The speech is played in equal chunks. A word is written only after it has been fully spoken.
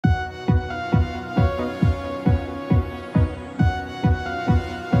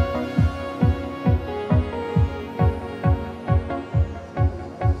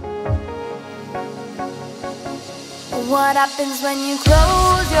What happens when you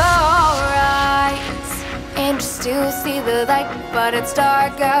close your eyes and you still see the light, but it's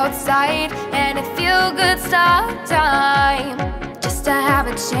dark outside, and it feels good stop time just to have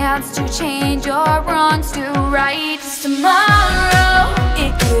a chance to change your wrongs to right. 'Cause tomorrow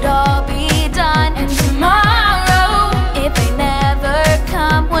it could all be done, and tomorrow it may never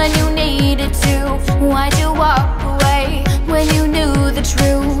come when you needed to. Why'd you walk away when you knew the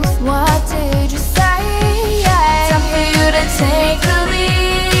truth? What did you say? Time for you to take the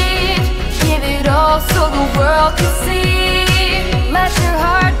lead, give it all so the world can see. Let your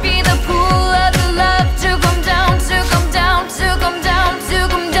heart be the pool of the love to come down, to come down, to come down, to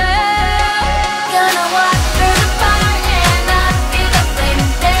come down. Gonna walk through the fire and not feel the flame.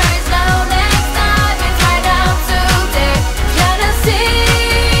 There is no next time, it's right now today. Gonna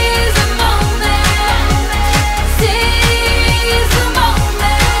seize the moment, seize the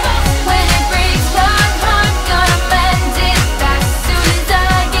moment. When it breaks my heart, gonna mend it fast. Soon as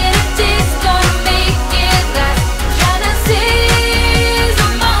I get a taste, gonna make it last. Gonna seize the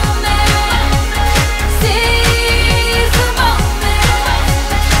moment, seize the moment.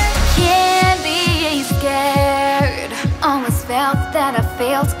 Can't be scared. Always felt that I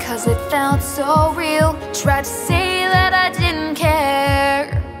failed, 'cause it felt so real. Tried to say that I didn't care,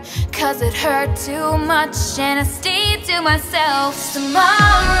 'cause it hurt too much, and I stayed to myself.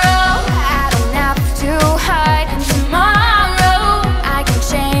 Tomorrow I don't have to hide, and tomorrow I can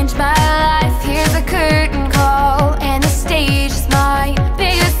change my life. Here's a curtain call, and the stage is mine.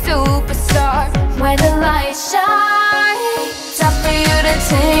 Be a superstar when the lights shine. Time for you to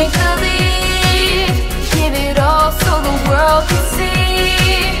take the lead, give it all so the world can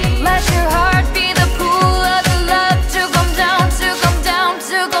see. Let your heart be the pool of the love to come down, to come down,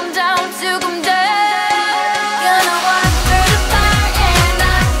 to come down, to come down. Gonna walk through the fire and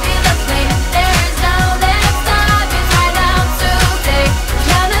not feel the flame. There is no next time, it's right now today.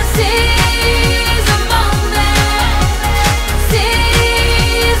 Gonna seize the moment,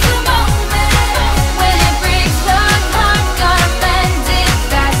 seize the moment. When it breaks my heart, gonna mend it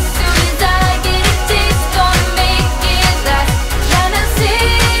fast. Soon as I get a taste, gonna make it last. Gonna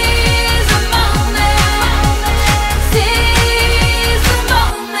seize the moment, seize the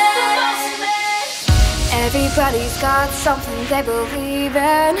moment. Everybody's got something they believe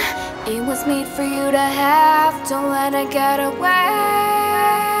in. It was made for you to have. Don't let it get away.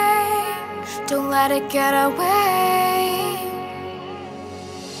 Don't let it get away.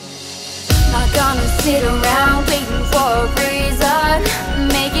 Not gonna sit around waiting for a reason.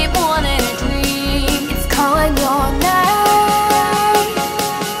 Make it one in a dream. It's calling your